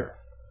character.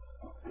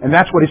 And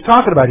that's what he's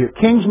talking about here.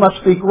 Kings must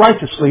speak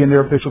righteously in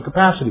their official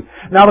capacity.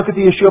 Now look at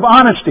the issue of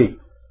honesty.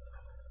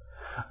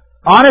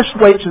 Honest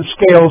weights and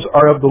scales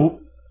are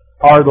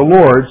the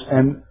Lord's,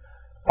 and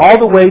all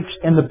the weights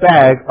in the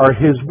bag are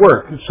His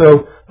work.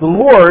 So the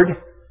Lord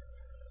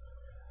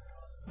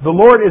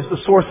is the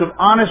source of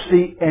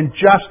honesty and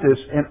justice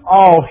in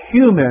all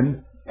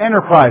human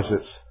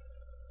enterprises.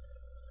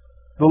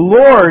 The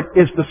Lord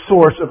is the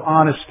source of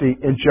honesty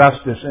and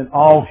justice in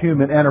all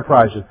human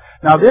enterprises.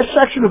 Now this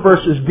section of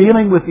verse is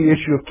dealing with the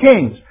issue of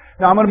kings.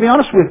 Now I'm going to be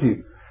honest with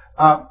you.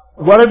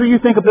 Whatever you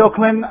think of Bill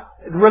Clinton,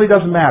 it really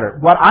doesn't matter.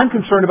 What I'm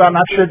concerned about, and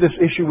I've shared this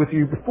issue with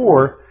you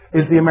before,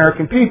 is the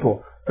American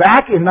people.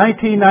 Back in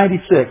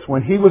 1996,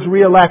 when he was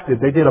reelected,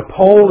 they did a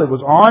poll, it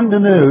was on the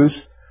news,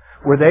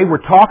 where they were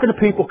talking to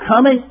people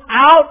coming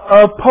out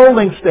of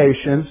polling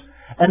stations,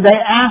 and they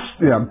asked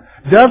them,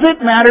 does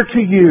it matter to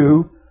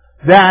you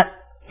that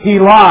he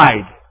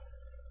lied?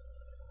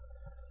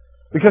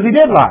 Because he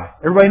did lie.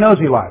 Everybody knows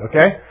he lied,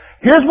 okay?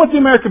 Here's what the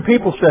American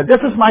people said.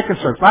 This is my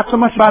concern. It's not so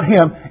much about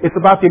him, it's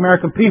about the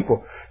American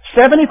people.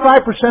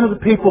 75% of the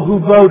people who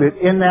voted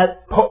in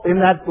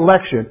that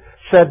election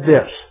said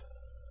this.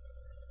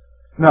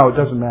 No, it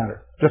doesn't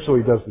matter. Just so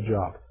he does the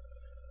job.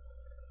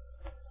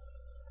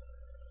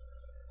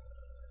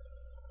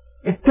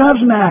 It does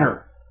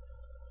matter.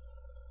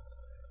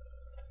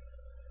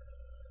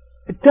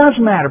 It does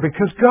matter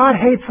because God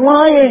hates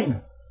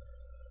lying.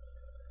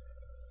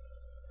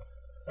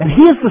 And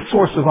He is the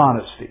source of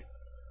honesty.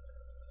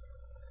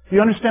 Do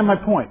you understand my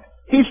point?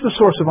 He's the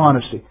source of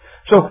honesty.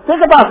 So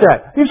think about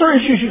that. These are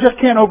issues you just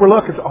can't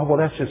overlook. It's, oh, well,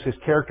 that's just his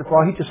character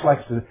flaw. He just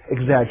likes to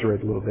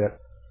exaggerate a little bit.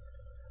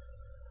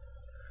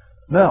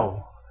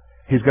 No.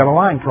 He's got a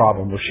lying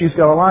problem, or she's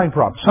got a lying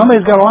problem.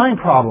 Somebody's got a lying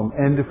problem,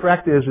 and the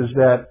fact is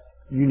that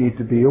you need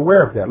to be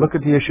aware of that. Look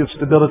at the issue of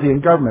stability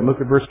in government.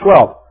 Look at verse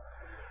 12.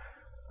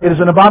 It is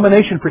an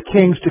abomination for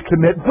kings to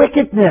commit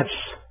wickedness,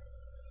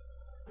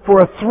 for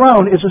a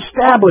throne is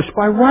established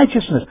by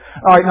righteousness.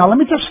 All right, now let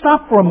me just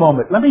stop for a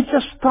moment.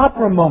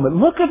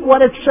 Look at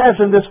what it says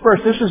in this verse.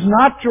 This is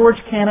not George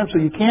Cannon, so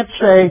you can't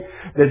say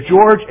that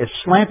George is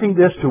slanting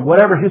this to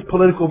whatever his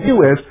political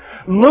view is.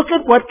 Look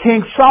at what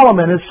King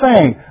Solomon is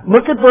saying.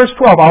 Look at verse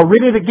 12. I'll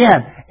read it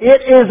again.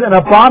 It is an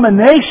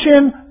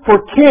abomination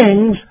for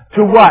kings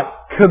to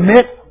what?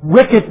 Commit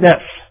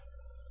wickedness.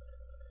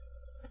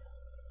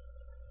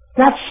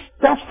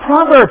 That's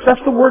Proverbs.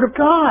 That's the Word of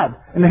God.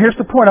 And here's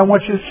the point I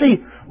want you to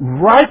see.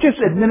 Righteous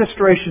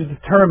administration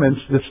determines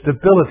the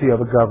stability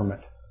of a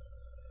government.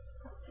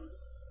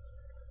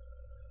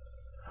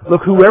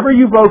 Look, whoever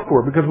you vote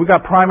for, because we've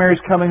got primaries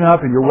coming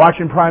up and you're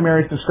watching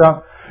primaries and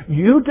stuff,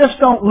 you just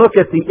don't look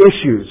at the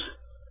issues.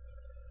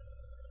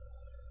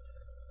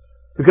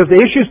 Because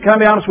the issues, can I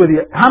be honest with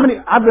you,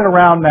 I've been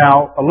around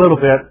now a little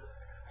bit.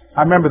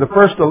 I remember the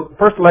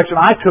first election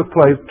I took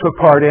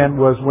part in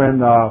was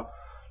when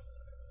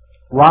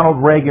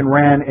Ronald Reagan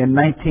ran in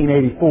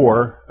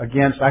 1984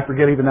 against, I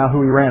forget even now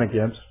who he ran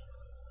against,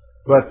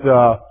 but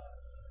it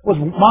was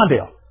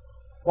Mondale.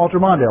 Walter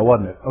Mondale,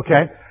 wasn't it?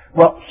 Okay?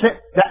 Well,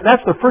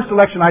 that's the first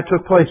election I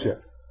took place in.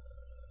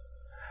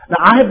 Now,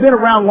 I have been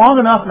around long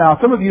enough now.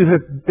 Some of you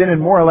have been in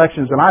more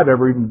elections than I've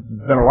ever even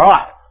been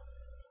alive.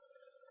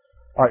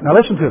 All right, now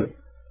listen to me.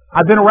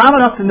 I've been around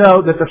enough to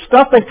know that the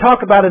stuff they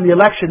talk about in the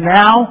election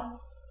now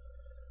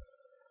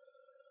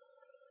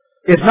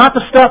is not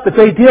the stuff that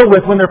they deal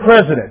with when they're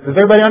president. Does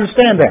everybody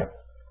understand that?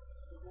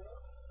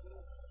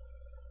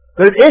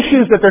 There's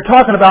issues that they're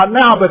talking about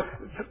now, but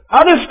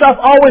other stuff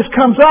always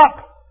comes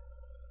up.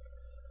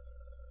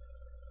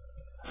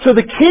 So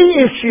the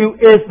key issue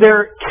is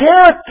their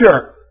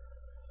character.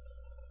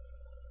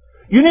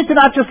 You need to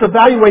not just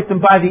evaluate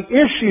them by the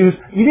issues,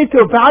 you need to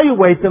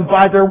evaluate them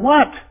by their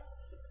what?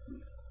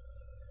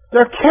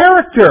 Their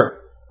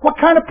character. What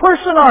kind of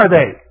person are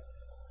they?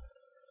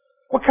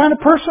 What kind of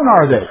person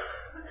are they?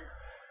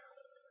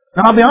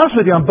 Now, I'll be honest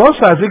with you, on both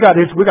sides, we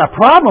got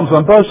problems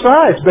on both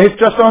sides based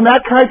just on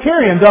that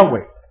criterion, don't we?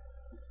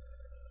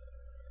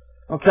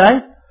 Okay?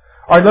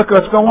 All right, look,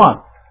 let's go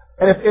on.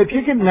 And if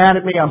you get mad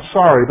at me, I'm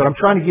sorry, but I'm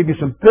trying to give you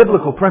some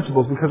biblical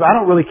principles because I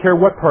don't really care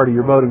what party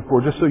you're voting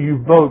for, just so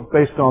you vote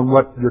based on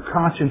what your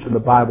conscience in the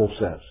Bible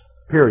says.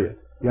 Period.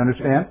 You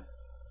understand?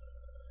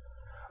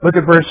 Look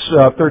at verse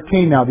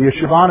 13 now, the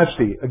issue of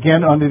honesty.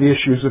 Again, under the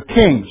issues of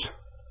kings.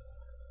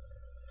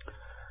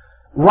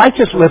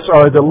 Righteous lips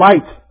are the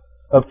light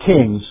of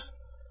kings,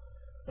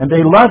 and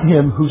they love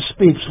him who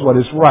speaks what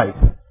is right.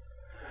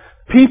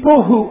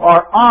 People who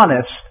are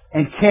honest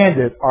and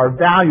candid are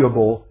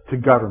valuable to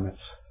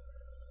governments.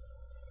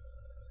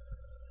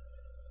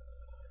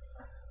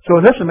 So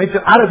listen,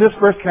 out of this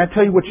verse, can I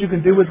tell you what you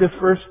can do with this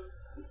verse?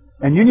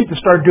 And you need to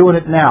start doing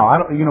it now.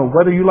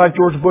 Whether you like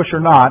George Bush or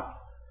not,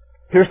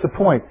 here's the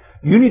point.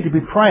 You need to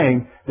be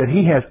praying that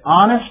he has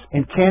honest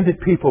and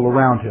candid people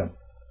around him.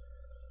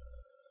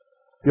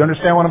 Do you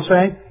understand what I'm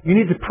saying? You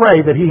need to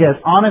pray that he has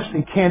honest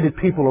and candid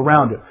people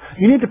around him.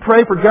 You need to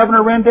pray for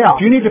Governor Rendell.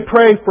 You need to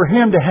pray for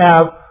him to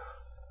have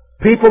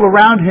people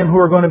around him who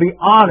are going to be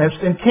honest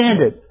and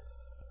candid.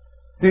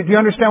 Do you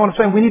understand what I'm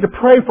saying? We need to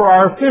pray for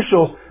our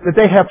officials that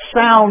they have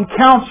sound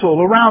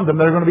counsel around them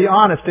that are going to be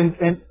honest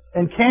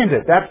and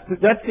candid. That's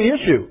the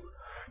issue.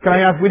 Can I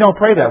ask? We don't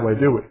pray that way,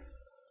 do we?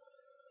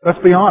 Let's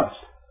be honest.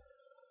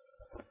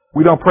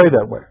 We don't pray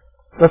that way.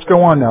 Let's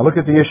go on now. Look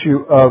at the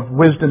issue of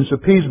wisdom's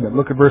appeasement.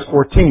 Look at verse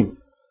 14.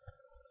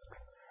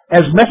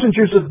 As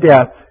messengers of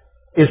death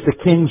is the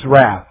king's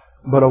wrath,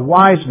 but a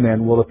wise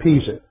man will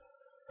appease it.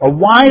 A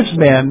wise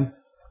man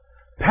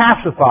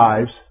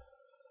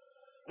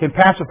can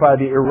pacify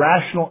the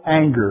irrational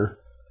anger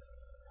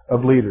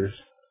of leaders.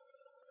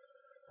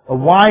 A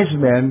wise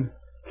man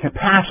can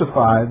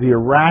pacify the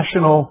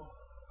irrational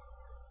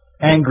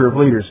anger of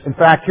leaders. In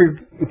fact,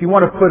 here, if you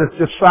want to put a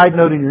just side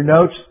note in your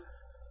notes,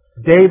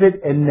 David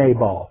and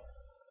Nabal.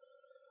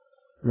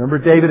 Remember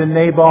David and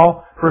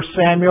Nabal, 1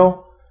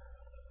 Samuel?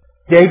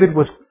 David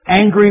was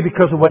angry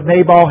because of what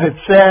Nabal had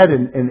said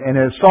and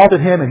had assaulted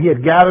him, and he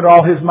had gathered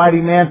all his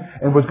mighty men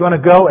and was going to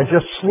go and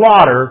just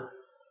slaughter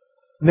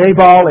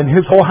Nabal and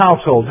his whole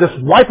household. Just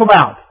wipe them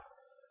out.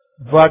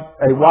 But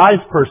a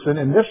wise person,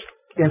 in this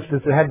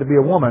instance it had to be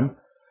a woman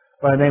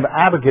by the name of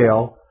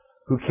Abigail,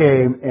 who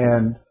came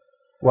and,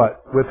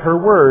 with her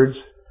words,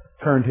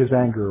 turned his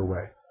anger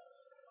away.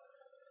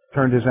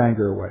 Turned his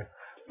anger away.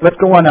 Let's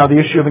go on now, the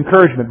issue of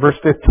encouragement. Verse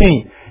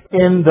 15.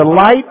 In the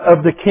light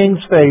of the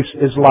king's face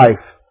is life.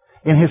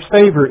 In his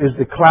favor is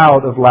the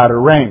cloud of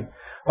latter rain.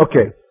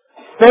 Okay.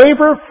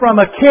 Favor from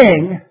a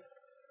king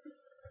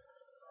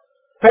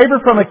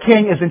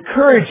is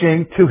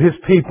encouraging to his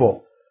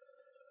people.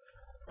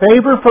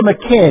 Favor from a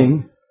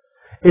king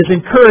is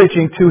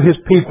encouraging to his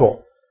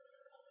people.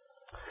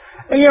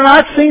 And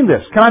I've seen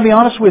this. Can I be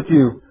honest with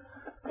you?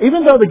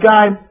 Even though the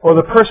guy or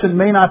the person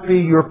may not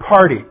be your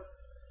party,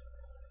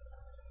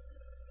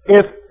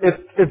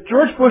 if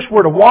George Bush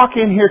were to walk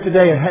in here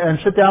today and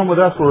sit down with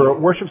us for a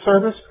worship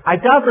service, I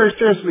doubt very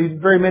seriously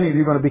very many of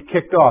you are going to be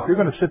kicked off. You're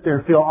going to sit there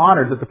and feel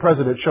honored that the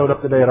President showed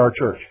up today at our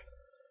church.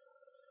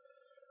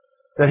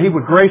 That he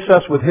would grace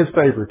us with his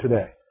favor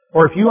today.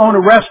 Or if you own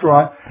a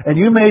restaurant and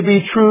you may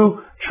be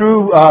true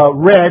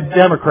red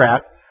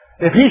Democrat,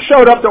 if he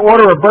showed up to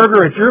order a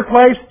burger at your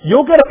place,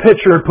 you'll get a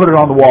picture and put it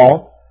on the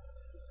wall.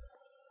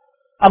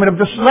 I'm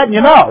just letting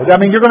you know.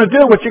 You're going to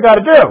do what you got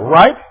to do,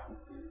 right?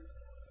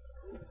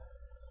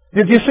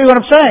 Did you see what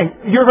I'm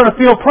saying? You're going to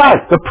feel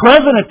proud. The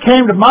President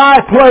came to my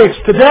place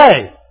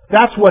today.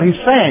 That's what he's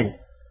saying.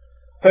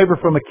 Favor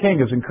from a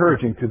king is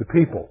encouraging to the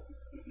people.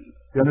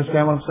 You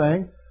understand what I'm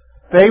saying?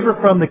 Favor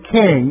from the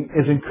king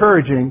is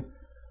encouraging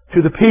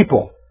to the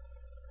people.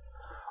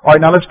 All right,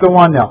 now let's go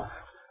on now.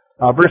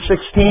 Verse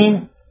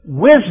 16.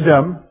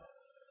 Wisdom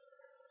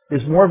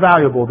is more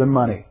valuable than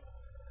money.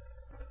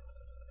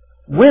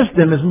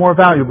 Wisdom is more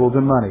valuable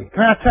than money.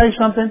 Can I tell you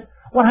something?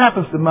 What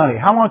happens to money?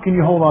 How long can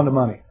you hold on to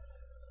money?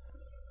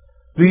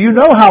 Do you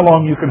know how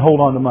long you can hold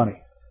on to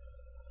money?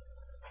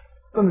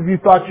 Some of you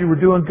thought you were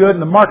doing good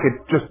and the market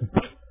just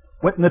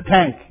went in the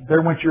tank.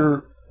 There went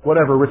your,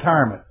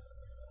 retirement.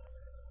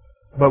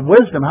 But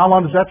wisdom, how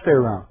long does that stay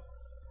around?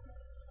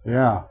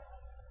 Yeah,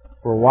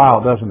 for a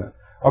while, doesn't it?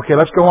 Okay,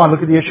 let's go on.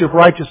 Look at the issue of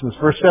righteousness.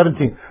 Verse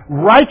 17.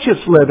 Righteous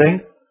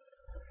living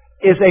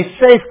is a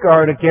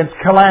safeguard against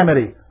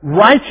calamity.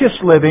 Righteous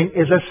living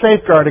is a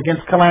safeguard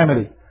against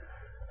calamity.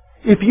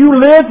 If you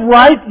live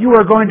right, you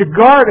are going to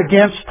guard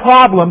against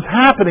problems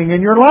happening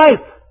in your life.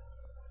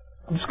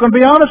 I'm just going to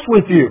be honest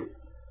with you.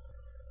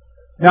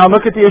 Now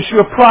look at the issue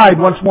of pride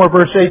once more,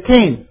 verse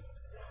 18.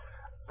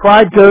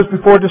 Pride goes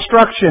before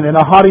destruction and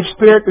a haughty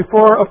spirit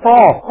before a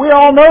fall. We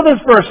all know this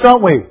verse,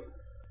 don't we?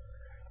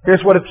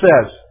 Here's what it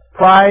says.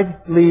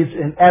 Pride leads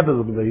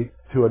inevitably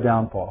to a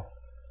downfall.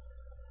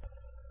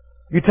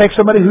 You take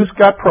somebody who's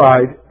got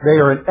pride, they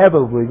are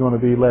inevitably going to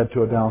be led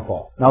to a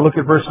downfall. Now look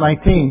at verse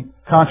 19.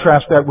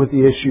 Contrast that with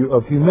the issue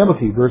of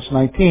humility. Verse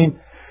 19.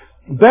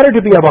 Better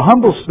to be of a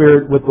humble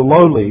spirit with the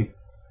lowly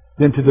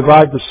than to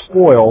divide the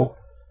spoil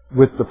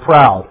with the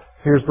proud.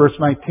 Here's verse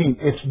 19.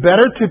 It's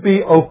better to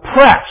be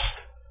oppressed.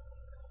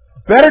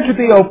 Better to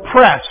be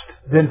oppressed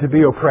than to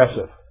be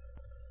oppressive.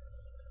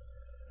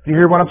 Do you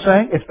hear what I'm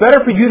saying? It's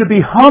better for you to be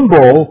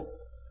humble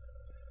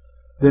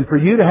than for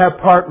you to have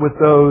part with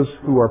those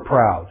who are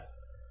proud,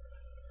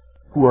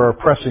 who are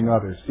oppressing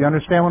others. Do you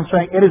understand what I'm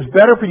saying? It is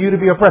better for you to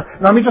be oppressed.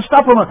 Now let me just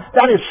stop for a moment.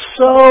 That is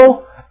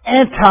so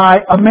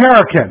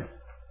anti-American.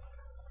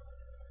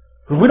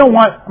 We don't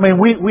want,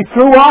 we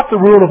threw off the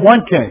rule of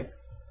one king.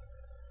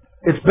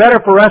 It's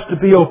better for us to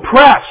be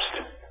oppressed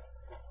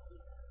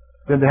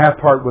than to have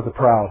part with the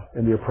proud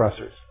and the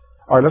oppressors.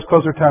 All right, let's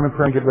close our time in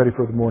prayer and get ready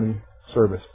for the morning service.